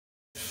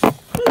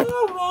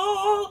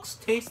rocks,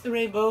 taste the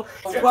rainbow.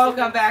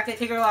 Welcome back to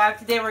Tiggerlive.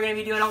 Today we're going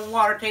to be doing a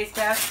water taste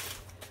test.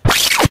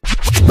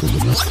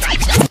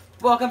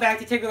 Welcome back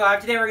to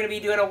Tiggerlive. Today we're going to be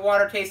doing a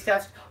water taste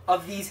test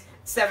of these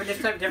 7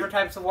 different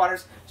types of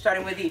waters,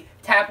 starting with the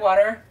tap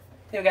water.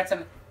 Then we got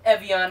some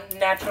Evian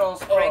natural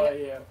spring. Oh,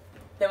 yeah.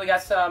 Then we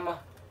got some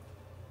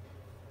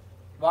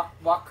walk.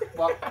 I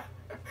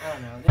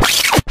don't know.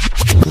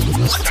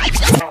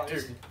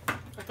 Dude.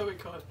 I thought we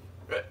cut.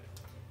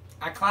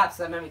 I clapped,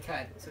 so that made me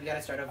cut. So we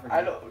gotta start over again.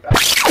 I don't.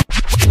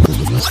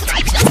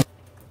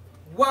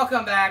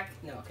 Welcome back.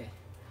 No, okay.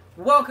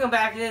 Welcome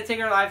back to the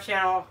Tiggerlive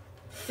channel.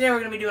 Today we're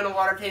gonna be doing a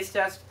water taste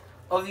test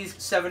of these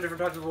 7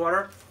 different types of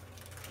water.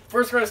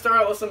 First, we're gonna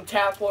start out with some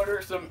tap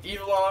water, some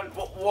Evian,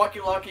 Walkie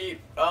Locky,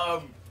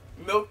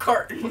 milk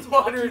carton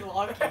water,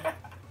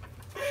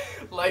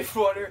 life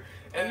water,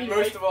 and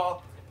most of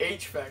all,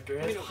 H factor.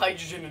 It has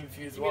hydrogen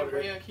infused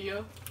water.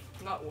 Kia,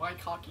 not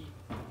Waikaki.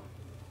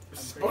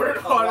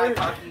 Sport water,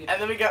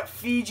 and then we got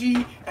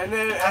Fiji, and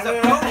then as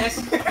a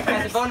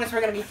bonus,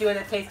 we're gonna be doing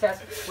a taste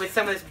test with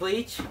some of this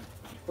bleach.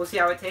 We'll see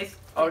how it tastes.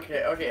 Okay.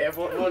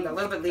 Everyone, a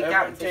little bit leaked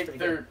out. Take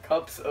their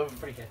cups of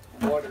pretty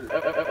good water.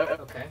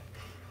 Okay.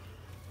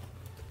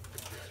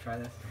 Let's try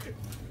this.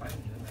 I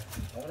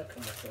want to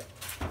come with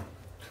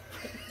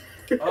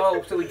it.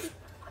 Oh, so we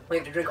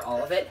have to drink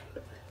all of it?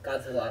 God,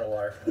 that's a lot of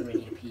water. I'm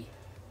ready to pee.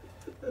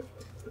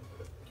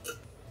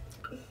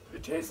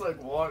 It tastes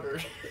like water.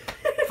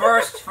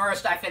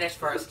 First, I finished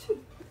first.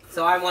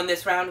 So I won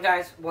this round,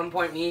 guys. 1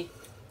 point me.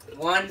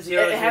 1-0.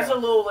 It has a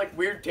little like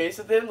weird taste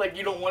of it. Like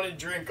you don't want to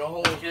drink a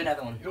whole. Do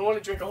another one. You don't want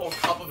to drink a whole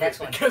cup of Next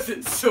it one. because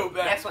it's so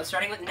bad. Next one,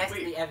 starting with next to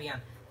the Evian.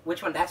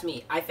 Which one? That's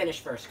me. I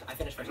finished first.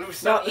 No,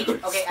 stop. So each,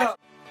 okay. Stop.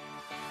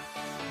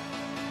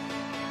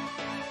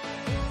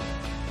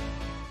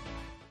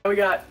 We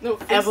got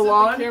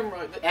Evian.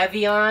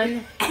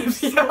 Evian.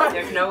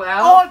 There's no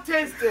L. Oh,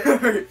 taste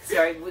it.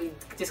 Sorry,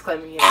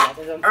 disclaimer here.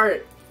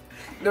 Alright.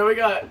 Now we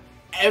got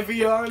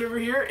Evian over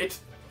here.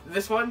 It's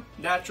this one.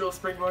 Natural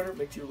spring water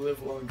makes you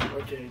live longer.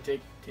 Okay,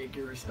 take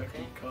your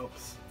respective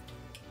cups.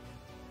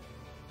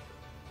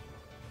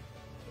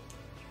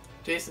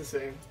 Tastes the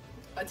same.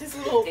 I taste a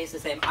little. Tastes the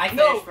same. I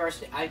finished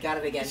first. I got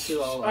it again.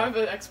 2-0. I have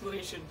an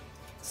explanation.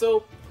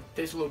 So.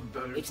 Tastes a little bit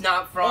better. It's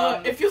not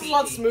from. It feels Fiji. a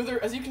lot smoother,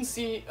 as you can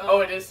see. Oh,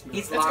 it is smooth.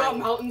 It's got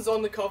mountains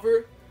on the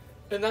cover,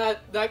 and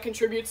that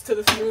contributes to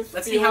the smooth.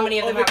 Let's see how many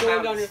of them have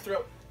going mountains. down your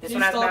throat. This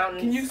one has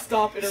mountains. Can you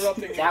stop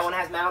interrupting me? That one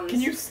has mountains.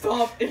 Can you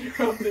stop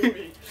interrupting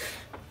me?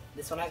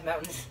 This one has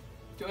mountains.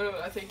 Do you know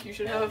what I think you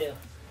should No, have?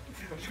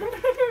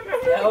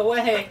 No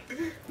way.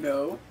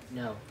 No.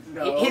 No.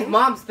 No. His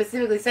mom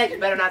specifically said you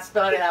better not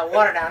spill any of that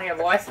water down here,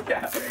 boys.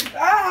 Yeah.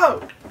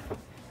 Ow!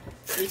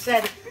 He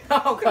said,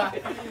 oh god,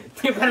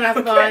 you better not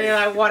spill any of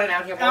that water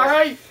down here, boys.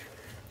 Alright.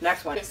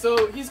 Next one. Okay,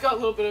 so he's got a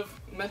little bit of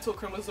mental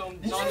chromosome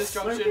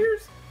non-disjunction.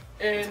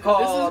 And this is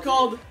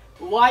called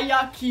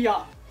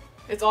Waiakia.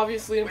 It's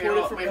obviously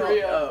imported from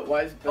Korea.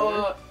 Why is it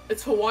better?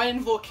 It's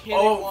Hawaiian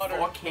volcanic water.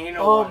 Volcano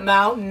Oh, water.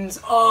 mountains.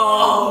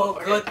 Oh,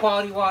 okay. good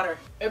quality water.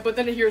 But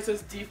then here it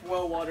says deep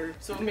well water,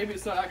 so maybe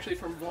it's not actually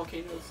from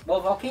volcanoes.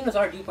 Well, volcanoes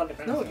are deep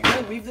underground. No, you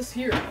gotta leave this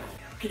here.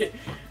 Okay,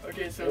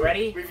 so you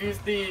ready? We've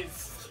used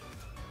these.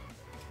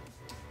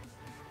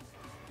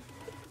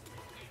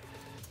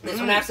 This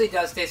one actually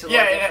does taste a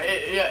little different.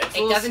 It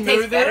It doesn't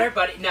taste better,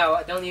 but no,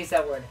 don't use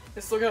that word.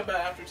 It's still got a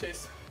bad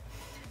aftertaste.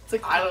 It's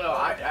like I don't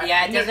know.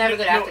 Yeah, it doesn't have a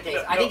good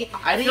aftertaste. I think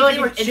I if like they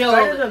were it's chilled,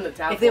 better than the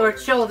tap if they were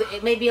water. chilled,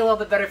 it may be a little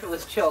bit better if it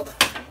was chilled.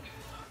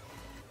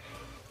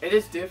 It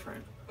is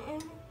different.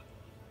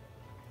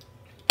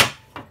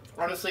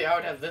 Honestly, I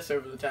would have this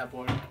over the tap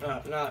water.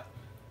 Not. Yeah.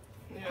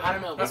 I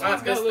don't know. This Not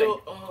one's got this a little.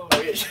 thing. Oh,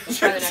 Oh, yeah. Let's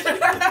try the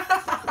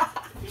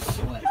next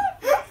one.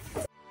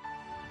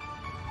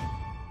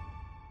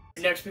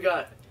 Next, we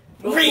got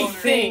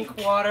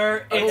Rethink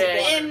water.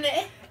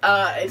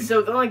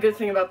 So the only good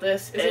thing about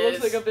this It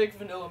looks like a big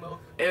vanilla milk.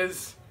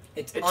 It's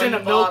It's in a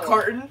milk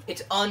carton.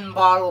 It's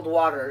unbottled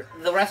water.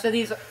 The rest of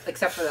these,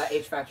 except for that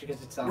H factor,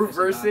 because it's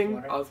Reversing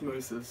water.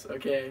 osmosis.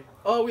 Okay.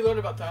 Oh, we learned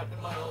about that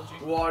in biology.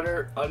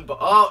 Water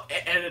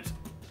and it's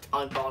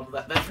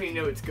unbottled. That's when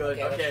you know it's good.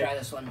 Okay, let's try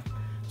this one.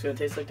 It's gonna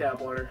taste like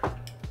tap water.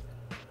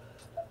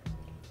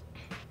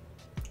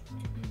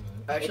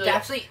 It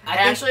Actually,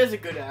 actually has a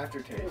good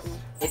aftertaste.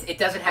 it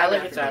doesn't I have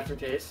like an its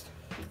aftertaste.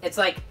 aftertaste. It's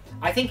like,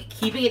 I think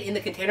keeping it in the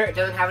container, it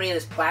doesn't have any of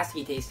this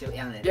plasticky taste to it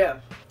on it. Yeah,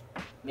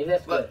 Maybe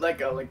that's but good. like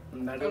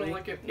metally. I don't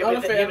like it. Yeah,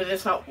 Not but a fan. but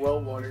it's not well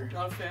water.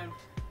 Not a fan.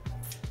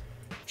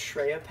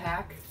 Treya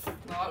pack.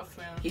 Not a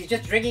fan. He's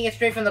just drinking it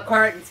straight from the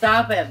carton.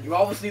 Stop him. You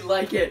obviously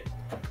like it.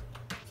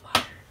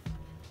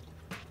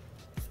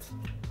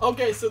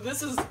 Okay, so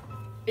this is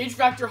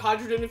H-factor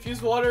hydrogen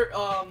infused water.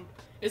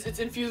 It's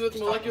infused with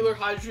molecular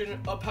hydrogen,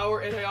 a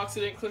power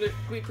antioxidant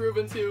clinically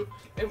proven to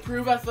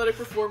improve athletic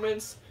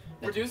performance,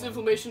 reduce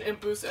inflammation, and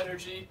boost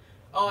energy.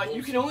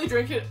 You can only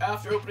drink it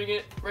after opening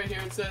it. Right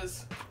here it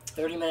says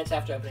 30 minutes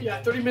after opening.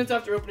 Yeah, 30 minutes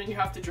after opening, you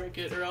have to drink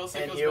it, or else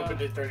it And goes he bad.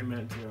 opened it 30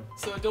 minutes ago.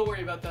 So don't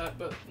worry about that,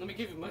 but let me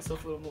give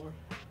myself a little more.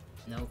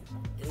 Nope.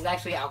 This is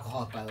actually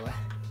alcoholic, by the way.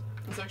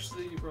 It's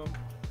actually wrong.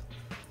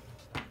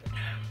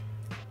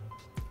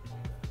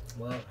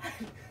 Well,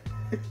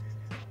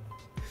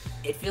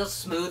 it feels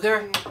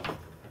smoother.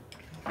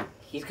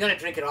 He's gonna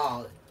drink it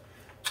all.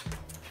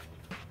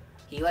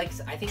 He likes.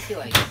 I think he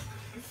likes.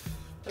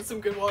 That's some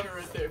good water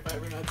right there. If I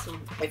ever had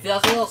some. It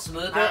feels a little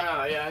smoother. I don't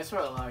know. Yeah, I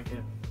sort of like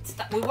it.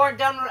 We weren't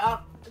done.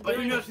 But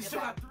who knows? We still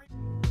got 3.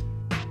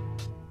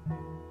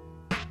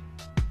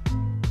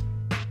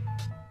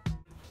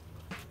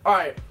 All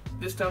right.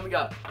 This time we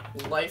got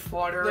life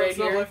water No, right it's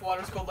not here. life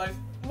water. It's called life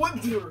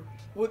water.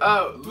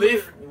 Oh,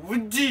 life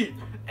water.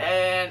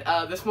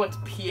 And this one's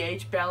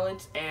pH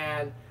balance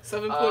and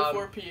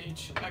 7.4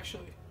 pH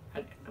actually.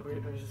 where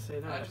does it say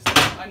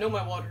that? I know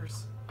my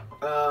waters.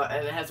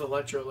 And it has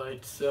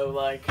electrolytes, so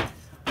like,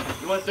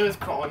 you want those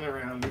crawling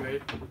around,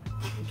 right?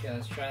 Okay,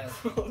 let's try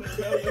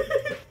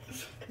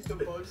this. The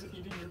bugs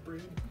eating your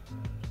brain.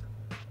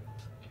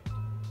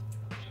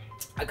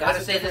 I gotta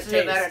Has a say this different is a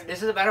taste. better.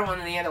 This is a better one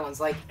than the other ones.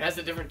 Like It has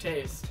a different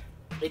taste.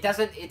 it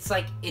doesn't. It's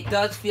like it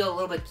does feel a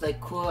little bit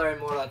like cooler and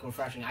more like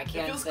refreshing. I It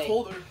can't feels say.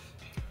 colder.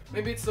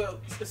 Maybe it's a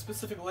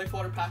specific life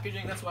water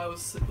packaging. That's why it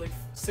was like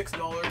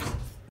 $6.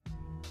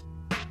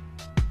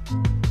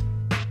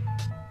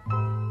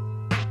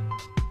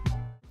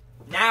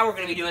 Now we're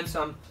gonna be doing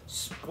some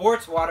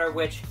sports water,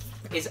 which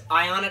is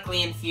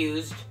ionically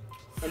infused,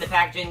 and the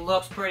packaging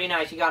looks pretty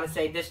nice. You gotta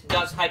say this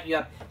does hype you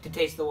up to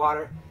taste the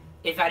water.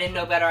 If I didn't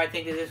know better, I'd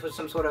think that this was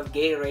some sort of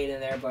Gatorade in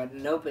there, but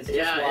nope, it's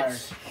just water.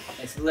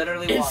 It's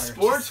literally water. It's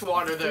sports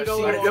water though, so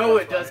 $3 you know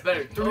water. it does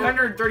better.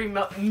 330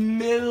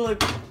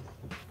 milligrams.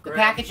 The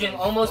packaging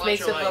almost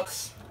makes it look.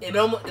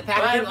 The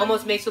packaging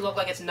almost makes it look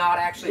like it's not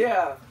actually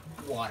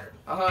water.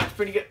 It's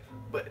pretty good.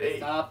 But hey,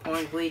 Stop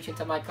pouring bleach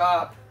into my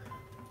cup.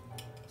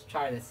 Let's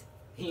try this.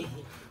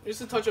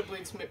 Just a touch of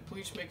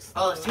bleach makes.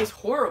 oh, it tastes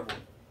horrible.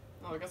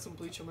 Oh, I got some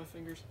bleach on my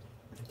fingers.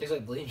 It tastes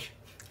like bleach.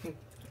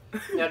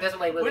 No, it doesn't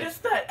like What bleach. is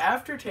that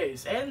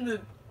aftertaste and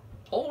the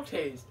whole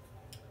taste?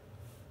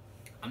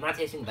 I'm not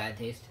tasting bad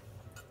taste.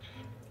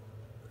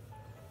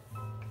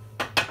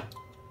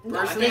 No,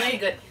 I'm Personally, tasting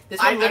good.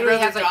 This I'd one literally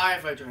rather has like. die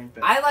if I drank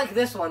that. I like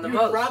this one the You'd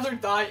most. rather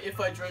die if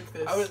I drank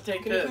this. I would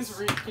take Can this. You please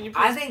read? Can you please?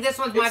 I think this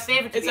one's my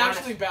favorite. To It's be honest.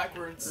 actually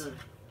backwards.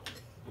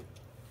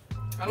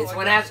 I don't This like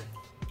one that. has.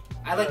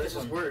 I like this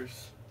this is one.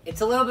 worse.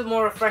 It's a little bit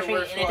more refreshing,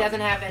 worst and it one.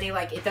 doesn't have any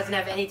like. It doesn't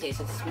have any taste.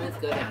 It's a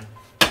smooth go down.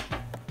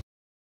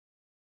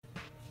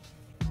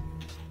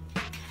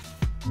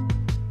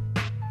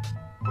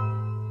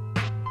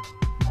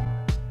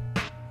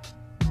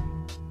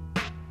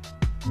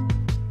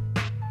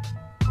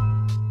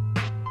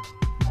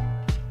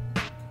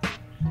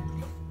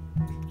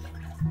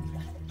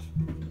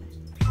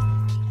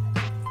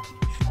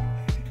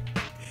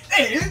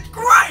 Hey, it's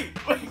great!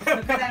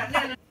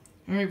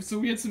 Alright, so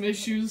we had some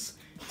issues.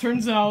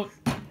 Turns out,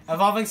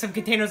 Involving some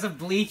containers of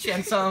bleach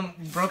and some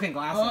broken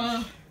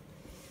glasses.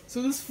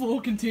 so this full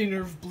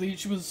container of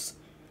bleach was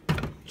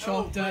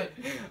chucked at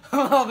A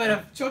little bit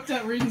of.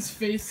 Raiden's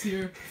face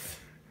here.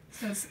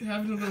 That's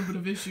having a little bit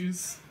of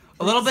issues.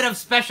 A little bit of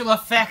special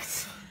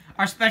effects.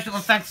 Our special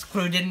effects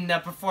crew didn't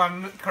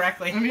perform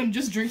correctly. I'm gonna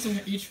just drink some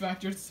H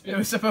Factor. It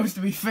was supposed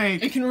to be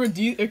fake. It can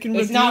reduce.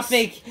 It's not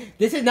fake.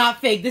 This is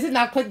not fake. This is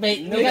not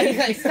clickbait.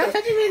 Stop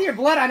touching me with your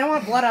blood. I don't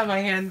want blood on my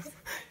hands.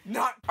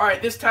 Not. All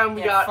right, this time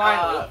we Yeah, got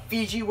finally.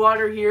 Fiji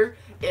water here.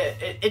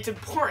 It's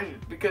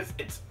important because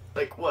it's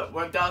like what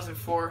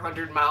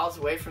 1,400 miles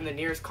away from the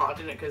nearest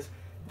continent, because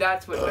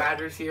that's what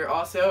matters here.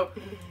 Also,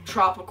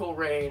 tropical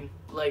rain.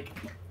 Like,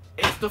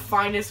 it's the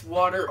finest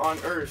water on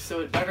Earth, so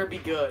it better be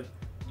good.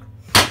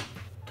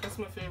 That's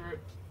my favorite.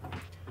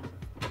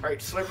 All right,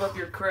 slurp up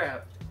your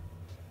crap.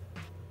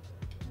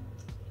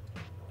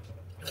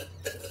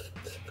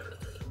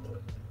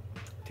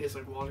 Tastes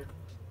like water.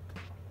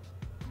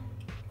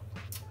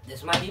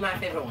 This might be my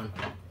favorite one.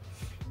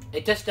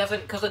 It just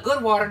doesn't, because the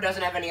good water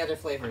doesn't have any other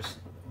flavors.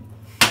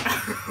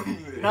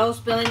 No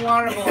spilling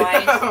water,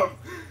 boys.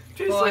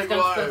 Tastes Boys, like don't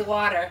water. spill the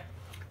water.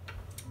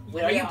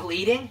 Wait, are you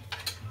bleeding?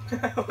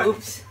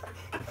 Oops.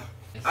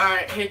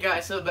 Alright, hey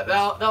guys, so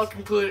that'll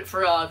conclude it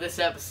for this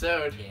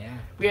episode. Yeah.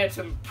 We had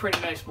some pretty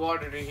nice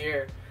water to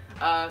hear.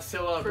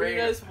 Pretty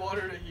Brandon- nice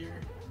water to hear.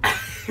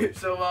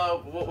 So,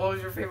 what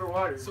was your favorite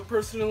water? So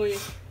personally,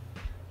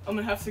 I'm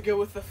gonna have to go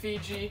with the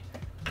Fiji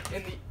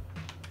and the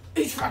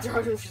H Factor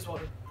hydro infused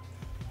water.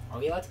 Are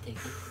we allowed to take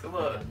this?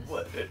 What?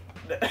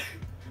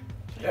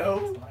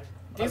 No.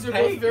 These I'm are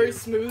paying both very you.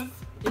 smooth.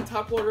 The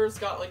top water's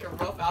got like a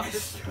rough after.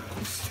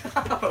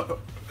 Stop.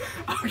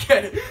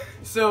 Okay.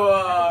 So,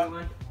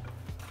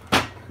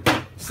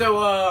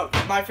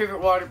 my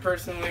favorite water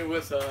personally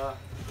was the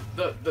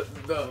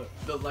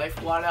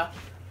life water.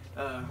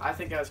 I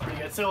think that was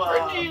pretty good. So,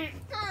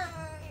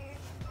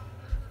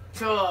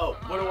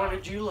 what water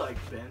did you like,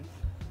 Ben?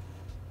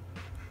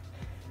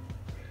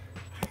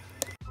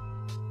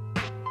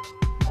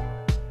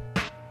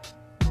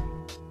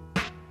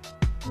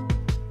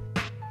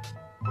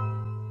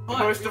 But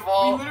Most of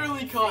all, we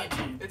literally cut.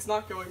 Fiji. It's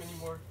not going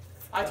anymore.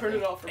 I turned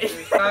it off for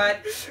free. God.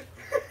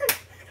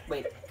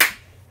 Wait.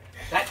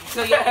 That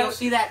So you'll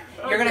see that.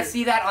 You're gonna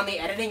see that on the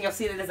editing. You'll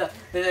see that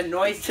there's a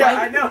noise. Yeah, type,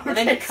 I know. And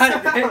then you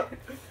cut it.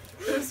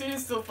 This scene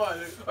is still fun.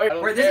 This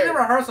is a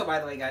rehearsal, by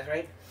the way, guys.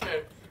 Right?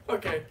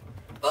 Okay.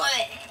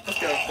 Let's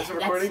go. Is it That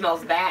recording?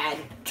 smells bad.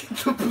 Get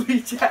the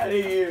bleach out of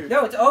here.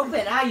 No, it's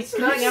open. Ah, you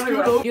smelling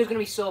everywhere. Scoot It was gonna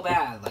be so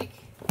bad. Like,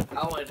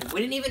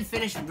 we didn't even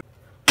finish.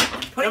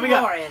 Put Then we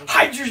more got in.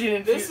 hydrogen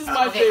infused. This is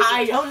my Okay,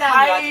 favorite. tone down the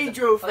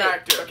Hydro autism.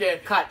 factor.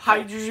 Okay. Cut.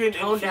 Hydrogen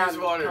Tone infused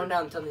down. water. Tone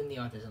down the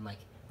autism. Like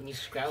when you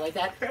scrap like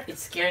that, it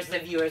scares the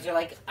viewers. You're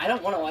like, I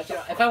don't want to watch it.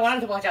 If I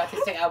wanted to watch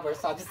autistic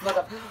outbursts, I'll just look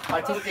up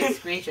autistic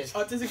screeches.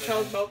 Autistic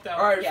child meltdown.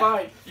 Alright, Yeah.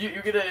 fine.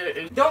 You're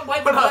gonna. Don't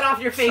wipe the blood off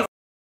your face.